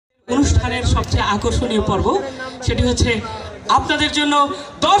অনুষ্ঠানের সবচেয়ে আকর্ষণীয় পর্ব সেটি হচ্ছে আপনাদের জন্য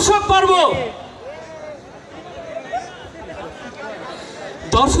দর্শক পর্ব।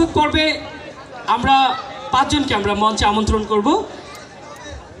 দর্শক পর্বে আমরা 5 জনকে আমরা মঞ্চে আমন্ত্রণ করব।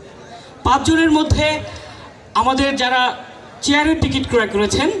 5 জনের মধ্যে আমাদের যারা চেয়ারের টিকিট ক্রয়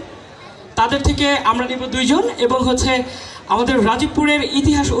করেছেন তাদের থেকে আমরা নিব 2 জন এবং হচ্ছে আমাদের রাজীবপুরের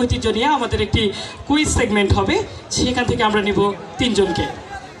ইতিহাস ঐতিহ্য নিয়ে আমাদের একটি কুইজ সেগমেন্ট হবে, সেখান থেকে আমরা নিব 3 জনকে।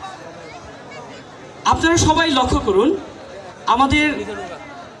 আপনারা সবাই লক্ষ্য করুন, আমাদের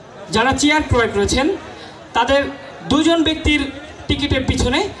যারা চেয়ার ক্রয় করেছেন তাদের 2 জন ব্যক্তির টিকিটের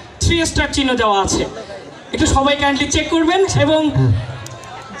পিছনে 3 স্টার চিহ্ন দেওয়া আছে। একটু সবাই কাইন্ডলি চেক করবেন এবং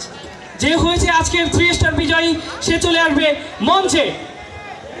যে হয়েছে আজকের 3 স্টার বিজয়ী সে চলে আসবে মঞ্চে।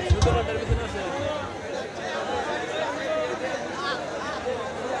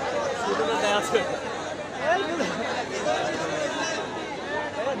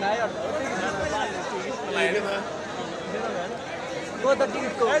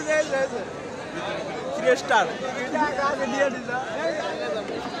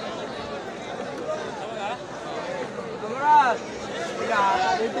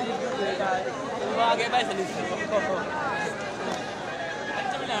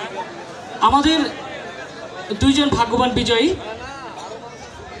 আমাদের 2 জন ভাগ্যবান বিজয়ী,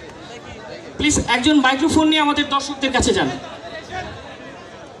 প্লিজ একজন মাইক্রোফোন নিয়ে আমাদের দর্শকদের কাছে যান।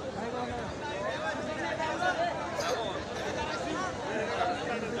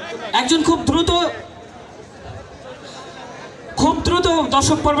 একজন খুব দ্রুত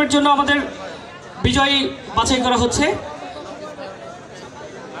দর্শক পর্বের জন্য আমাদের বিজয়ী বাছাই করা হচ্ছে।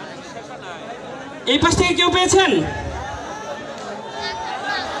 এই পাশ থেকে কেউ পেয়েছেন?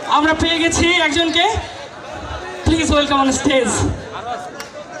 আমরা পেয়ে গেছি একজনকে, প্লিজ ওয়েলকাম অন স্টেজ।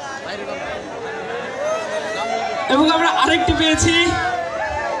 এবং আমরা আরেকটি পেয়েছি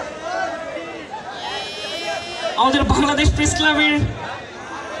আমাদের বাংলাদেশ প্রেস ক্লাবের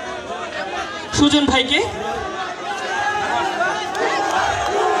সুজন ভাইকে।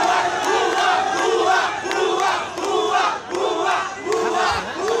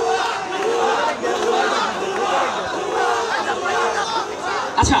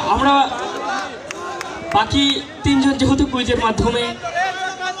 আচ্ছা, আমরা বাকি 3 জন যেহেতু কুইজের মাধ্যমে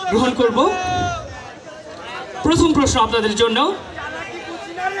গ্রহণ করব। প্রথম প্রশ্ন আপনাদের জন্য,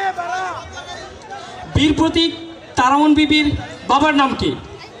 বীর প্রতীক তারামন বিবির বাবার নাম কি?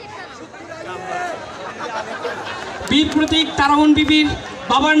 বীর প্রতীক তারামন বিবির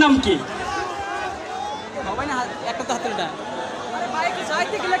বাবার নাম কি?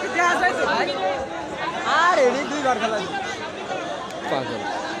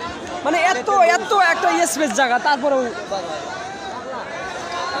 মানে এত একটা স্পেস জায়গা, তারপরেও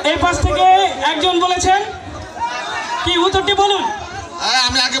এই পাশ থেকে একজন বলেছেন, কি উত্তরটি বলুন?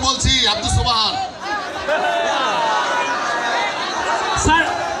 আমি আগে বলছি, আব্দুল সুবহান। স্যার,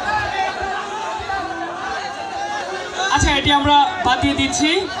 আচ্ছা এটি আমরা বাদ দিয়ে দিচ্ছি।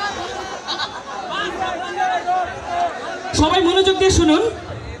 সবাই মনোযোগ দিয়ে শুনুন,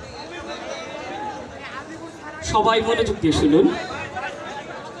 সবাই মনোযোগ দিয়ে শুনুন।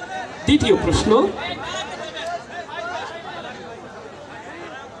 দ্বিতীয় প্রশ্ন,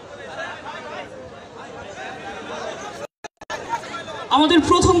 আমাদের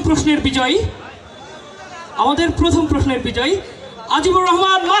প্রথম প্রশ্নের বিজয়ী আজিবুর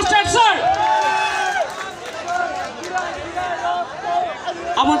রহমান মাস্টার স্যার।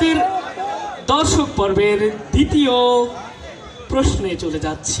 আমাদের দর্শক পর্বের দ্বিতীয় প্রশ্নে চলে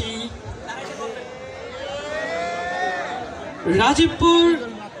যাচ্ছি। রাজীবপুর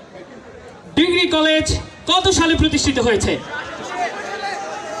ডিগ্রি কলেজ কত সালে প্রতিষ্ঠিত হয়েছে?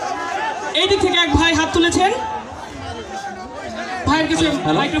 এই দিক থেকে এক ভাই হাত তুলেছেন, ভাইয়ের কাছে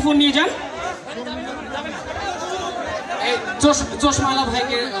মাইক্রোফোন নিয়ে যান। জোশমালা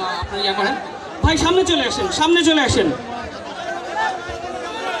ভাইকে আপনারা ইয়া করেন। ভাই সামনে চলে আসেন, সামনে চলে আসেন।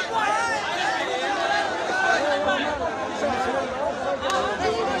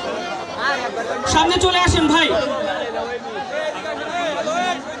 সামনে চলে আসেন ভাই,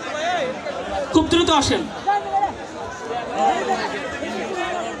 খুব দ্রুত আসেন।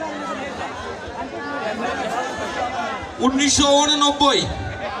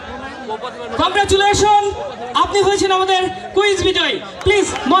 কংগ্রাচুলেশন, আপনি হয়েছেন আমাদের কুইজ বিজয়ী। প্লিজ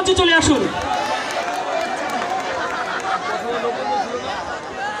মঞ্চে চলে আসুন।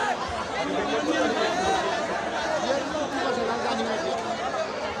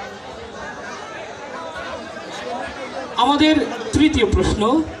 আমাদের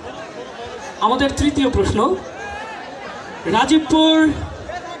তৃতীয় প্রশ্ন, রাজীবপুর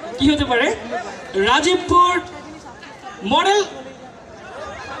কি হতে পারে? রাজীবপুর মডেল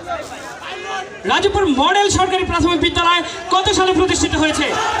রাজীবপুর মডেল সরকারি প্রাথমিক বিদ্যালয় কত সালে প্রতিষ্ঠিত হয়েছে?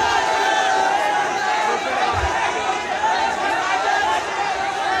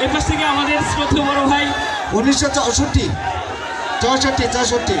 এই পাশ থেকে আমাদের শ্রদ্ধেয় বড় ভাই 1964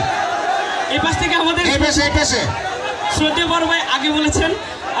 64 এই পাশ থেকে আমাদের এই পেশে শ্রদ্ধেয় বড় ভাই আগে বলেছেন,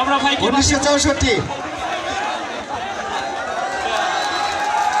 আমরা ভাইকে 1964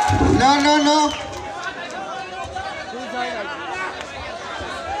 No.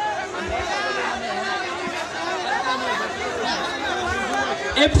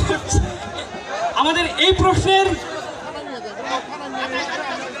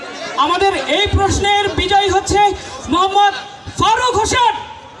 আমাদের এই প্রশ্নের বিজয়ী হচ্ছে মোহাম্মদ ফারুক হোসেন।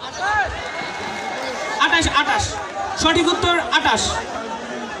 28 সঠিক উত্তর 28।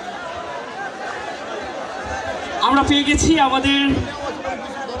 আমরা পেয়ে গেছি আমাদের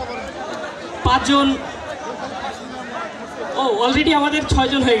 5 জন, অলরেডি আমাদের 6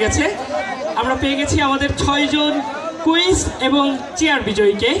 জন হয়ে গেছে। আমরা পেয়ে গেছি আমাদের 6 জন কুইজ এবং চেয়ার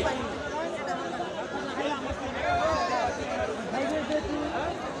বিজয়ীকে।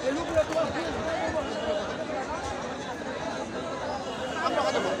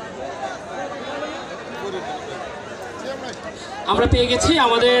 আমরা পেয়ে গেছি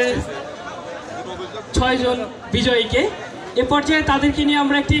আমাদের 6 জন বিজয়ীকে। এ পর্যায়ে তাদেরকে নিয়ে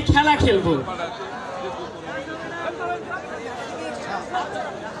আমরা একটি খেলা খেলব।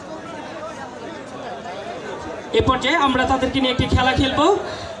 এ পর্যায়ে আমরা তাদেরকে নিয়ে একটি খেলা খেলব।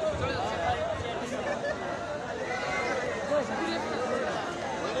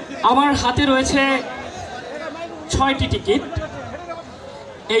 আমার হাতে রয়েছে 6টি টিকিট।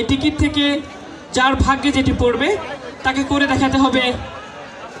 এই টিকিট থেকে যার ভাগ্যে যেটি পড়বে তাকে করে দেখাতে হবে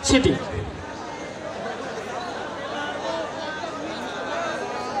সেটি।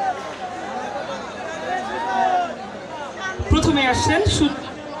 প্রথমে আসছেন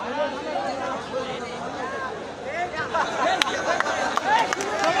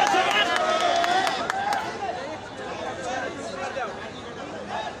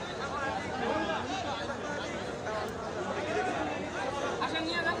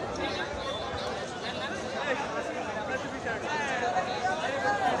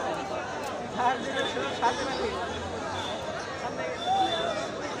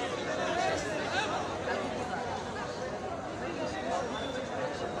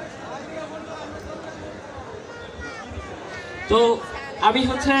তো আমি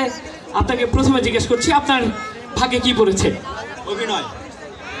আপনাকে প্রথমে জিজ্ঞেস করছি, আপনার ভাগ্যে কি পড়েছে? অভিনয়।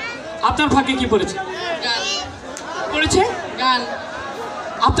 আপনার ভাগ্যে কি পড়েছে? পড়েছে গান।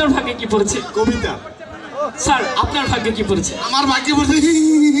 আপনার ভাগ্যে কি পড়েছে? কবিতা। স্যার আপনার ভাগ্যে কি পড়েছে? আমার ভাগ্যে বলতে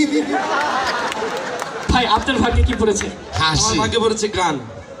ভাই আপনার ভাগ্যে কি পড়েছে? হাসি। ভাগ্যে পড়েছে গান।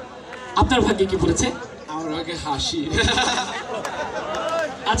 আপনার ভাগ্যে কি পড়েছে? আমার ভাগ্যে হাসি।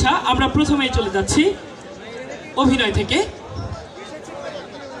 আচ্ছা, আমরা প্রথমেই চলে যাচ্ছি অভিনয় থেকে।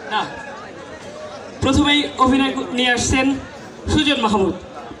 না, প্রথমেই অভিনয় নিয়ে আসছেন সুজন মাহমুদ।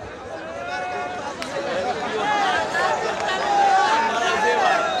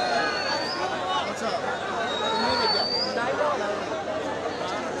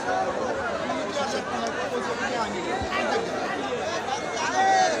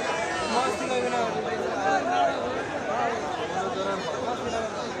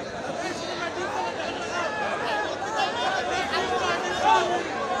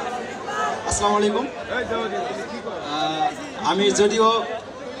 আসসালামু আলাইকুম। আমি যদিও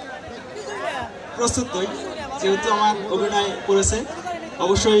প্রস্তুত নই, যেহেতু আমার অভিনয় করেছে,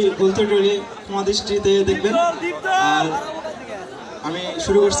 অবশ্যই ভুল ত্রুটি হলে তোমার দৃষ্টিতে দেখবেন। আর আমি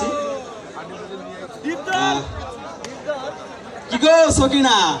শুরু করছি। কি গো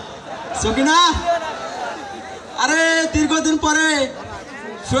সকিনা, সকিনা, আরে দীর্ঘদিন পরে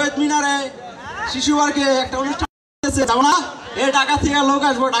শহীদ মিনারে শিশু পার্কে একটা অনুষ্ঠান যাবো না? ঢাকা থেকে লোক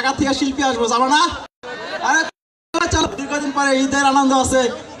আসবো, ঢাকা থেকে শিল্পী আসবো, যাবো না? আরে চলো, দীর্ঘদিন পরে ঈদের আনন্দ আছে,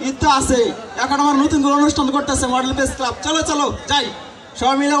 ঈদ তো আছে। এখন আমার নতুন করে অনুষ্ঠান করতেছে মডেল প্রেস ক্লাব। চলো চলো যাই,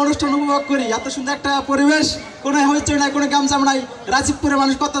 সবাই মিলে অনুষ্ঠান উপভোগ করি। এত সুন্দর একটা পরিবেশ, কোনো হইচই নাই, কোনো গামজাম নাই। রাজীবপুরের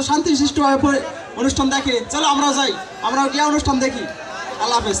মানুষ কত শান্তিশিষ্টভাবে অনুষ্ঠান দেখে। চলো আমরাও যাই, আমরাও গিয়ে অনুষ্ঠান দেখি।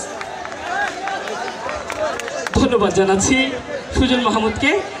 আল্লাহ হাফেজ। ধন্যবাদ জানাচ্ছি সুজন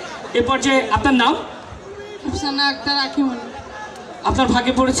মাহমুদকে। এ পর্যায়ে আপনার নাম? আফসানা আক্তার আকিমুন। আপনার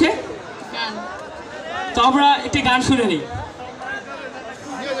ভাগ্যে পড়েছে গান। তো আমরা একটি গান শুনে নিই।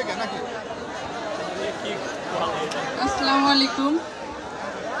 আসসালামু আলাইকুম।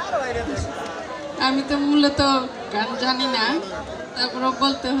 আমি তো মূলত গান জানি না, তারপরও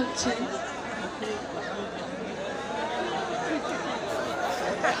বলতে হচ্ছে।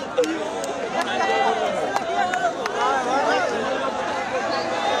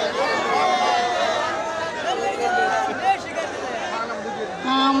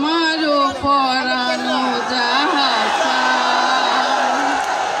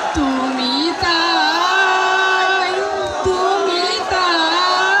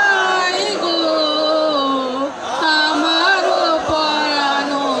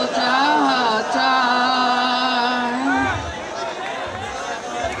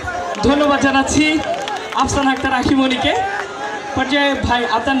 জানাচ্ছি আফসানা আক্তার আখিমণিকে। পর্যায়ে ভাই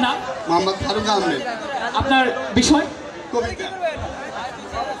আপনার নাম, মোহাম্মদ ফারুক আহমেদ। আপনার বিষয়? কবিতা।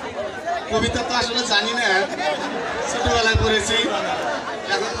 কবিতা তো আসলে জানি না, ছোটবেলায় পড়েছি,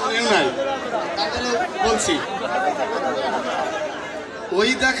 এখন মনেও নাই, তারপরে বলছি। ওই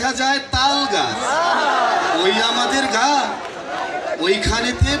দেখা যায় তাল গাছ, ওই আমাদের গা,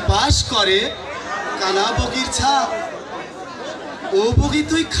 ওইখানেতে বাস করে কানা বগির ছাপ। ও বগি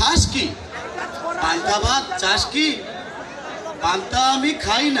তুই খাস কি? পান্তা ভাত চাস কি? পান্তা আমি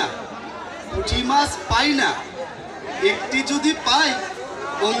খাই না, পুঁটি মাছ পাই না, একটি যদি পাই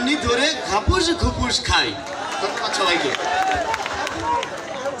অমনি ধরে ঘাপুস ঘুপুস খাই। ধন্যবাদ সবাইকে।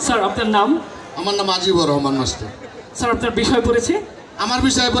 স্যার আপনার নাম? আমার নাম আজিবুর রহমান মাস্টার। স্যার আপনার বিষয় পড়েছে? আমার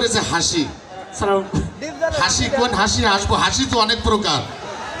বিষয়ে পড়েছে হাসি। স্যার হাসি কোন হাসি হাসবো? হাসি তো অনেক প্রকার,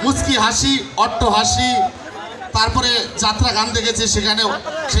 মুচকি হাসি, অট্ট হাসি, তারপরে যাত্রা গান দেখেছি, সেখানে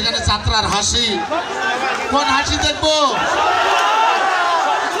সেখানে যাত্রার হাসি। কোন হাসি দেখবো?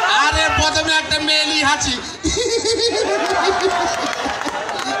 আরে প্রথমে একটা মেয়েলি হাসি,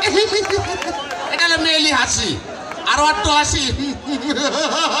 এটা হলো মেয়েলি হাসি। আর অট্ট হাসি,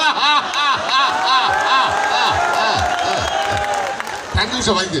 থ্যাংক ইউ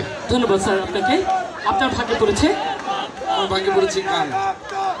সবাইকে। ধন্যবাদ স্যার আপনাকে। আপনার ভাগে পড়েছে? আমার ভাগ্যে পড়েছি গান।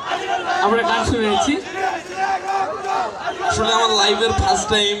 আমরা গান শুনে নিচ্ছি। আসলে আমার লাইভের ফার্স্ট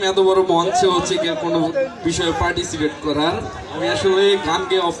টাইম এত বড় মঞ্চে হচ্ছে কি কোনো বিষয়ে পার্টিসিপেট করার। আমি আসলে গান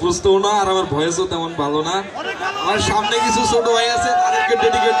গেয়ে অভ্যস্তও না, আর আমার ভয়েসও তেমন ভালো না। আমার সামনে কিছু ছোট ভাই আছে, তাদেরকে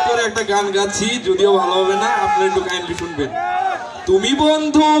ডেডিকেট করে একটা গান গাচ্ছি, যদিও ভালো হবে না, আপনারা একটু কাইন্ডলি শুনবেন। তুমি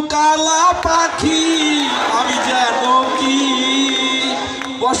বন্ধু কালা পাখি, আমি যেন কি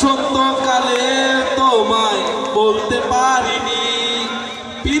বসন্তকালে তোমায় বলতে পারিনি,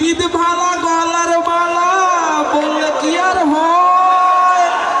 পিরিত ভালা গলার মালা বললে কি আর হয়,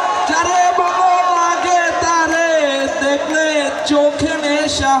 যারে ভালো লাগে তারে দেখলে চোখে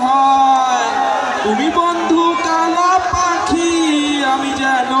নেশা হয়। তুমি বন্ধু কালা পাখি, আমি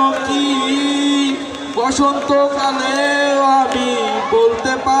যেন কি বসন্তকালে আমি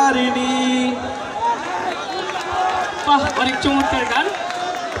বলতে পারিনি। বাহ, অনেক চমৎকার গান।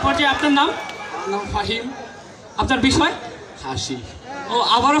 পর্যায়ে আপনার নাম? নাম ফাহিম। আপনার বিষয়? হাসি। ও,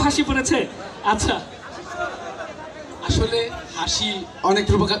 আবারও হাসি পড়েছে। আচ্ছা, আসলে হাসি অনেক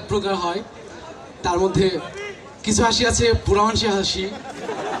প্রকার হয়, তার মধ্যে কিছু হাসি আছে বুড়া মানুষের হাসি,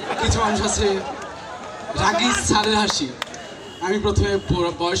 কিছু মানুষ আছে রাগী ছাড়ের হাসি। আমি প্রথমে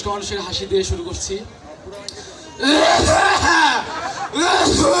বয়স্ক মানুষের হাসি দিয়ে শুরু করছি।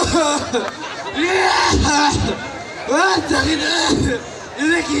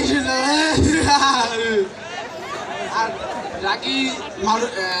 আর রাগী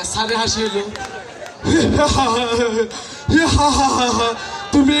ছাড়ের হাসি হলো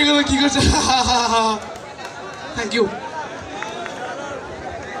তুমি এগুলো কি করছো। Thank you.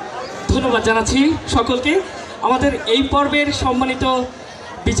 ধন্যবাদ জানাচ্ছি সকলকে। আমাদের এই পর্বের সম্মানিত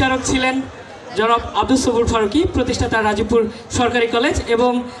বিচারক ছিলেন জনাব আব্দুস সবুর ফারুকী, প্রতিষ্ঠাতা রাজীবপুর সরকারি কলেজ,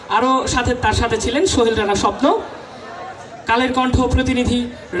 এবং আরও তার সাথে ছিলেন সোহেল রানা স্বপ্ন, কালের কণ্ঠ প্রতিনিধি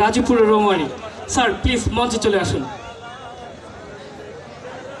রাজীবপুর রোমানি। স্যার প্লিজ মঞ্চে চলে আসুন।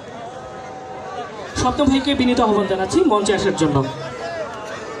 স্বপ্ন ভাইকে বিনীত আহ্বান জানাচ্ছি মঞ্চে আসার জন্য।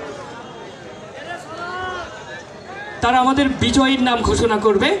 তারা আমাদের বিজয়ীর নাম ঘোষণা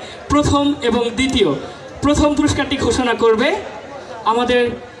করবে, প্রথম এবং দ্বিতীয়। প্রথম পুরস্কারটি ঘোষণা করবে আমাদের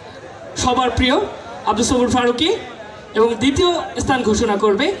সবার প্রিয় আব্দুস সবুর ফারুকী, এবং দ্বিতীয় স্থান ঘোষণা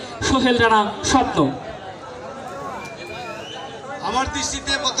করবে সোহেল রানা স্বপ্ন। আমার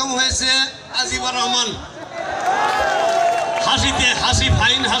দৃষ্টিতে প্রথম হয়েছে আজিবুর রহমান। হাসিতে হাসি,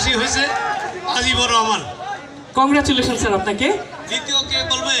 ফাইন হাসি হয়েছে আজিবুর রহমান। কংগ্রাচুলেশন স্যার আপনাকে। দ্বিতীয় কে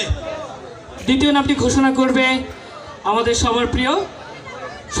বলবে? দ্বিতীয় নামটি ঘোষণা করবে আমাদের সবার প্রিয়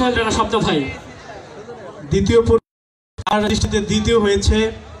সোহেল রানা স্বপ্ন ভাই। দ্বিতীয় দৃষ্টিতে দ্বিতীয় হয়েছে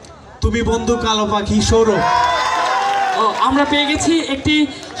তুমি বন্ধু কালো পাখি সৌরভ। ও, আমরা পেয়ে গেছি একটি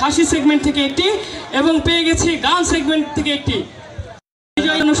হাসি সেগমেন্ট থেকে একটি, এবং পেয়ে গেছি গান সেগমেন্ট থেকে একটি।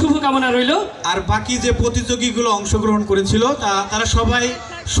 বিজয়ের জন্য শুভকামনা রইল। আর বাকি যে প্রতিযোগীগুলো অংশগ্রহণ করেছিল তারা সবাই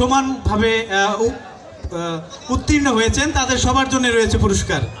সমানভাবে উত্তীর্ণ হয়েছেন, তাদের সবার জন্য রয়েছে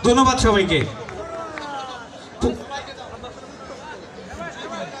পুরস্কার। ধন্যবাদ সবাইকে।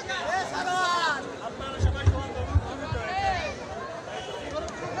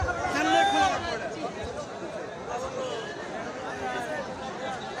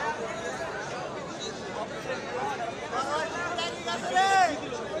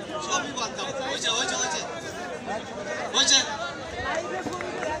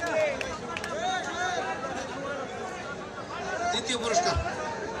 দ্বিতীয় পুরস্কার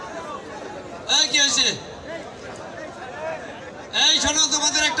হয়েছে। এই শোনো,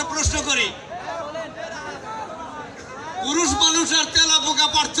 তোমাদের একটা প্রশ্ন করি, পুরুষ মানুষ আর তেলা পোকা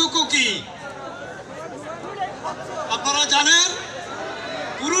পার্থক্য কি আপনারা জানেন?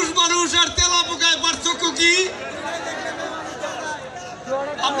 পুরুষ মানুষ আর তেলা পোকায় পার্থক্য কি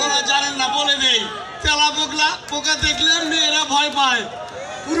আপনারা জানেন না? বলে নেই, তেলা পোকা দেখলে মেয়েরা ভয় পায়,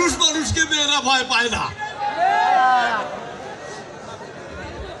 পুরুষ মানুষকে মেয়েরা ভয় পায় না।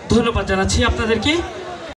 ধন্যবাদ জানাচ্ছি আপনাদেরকে।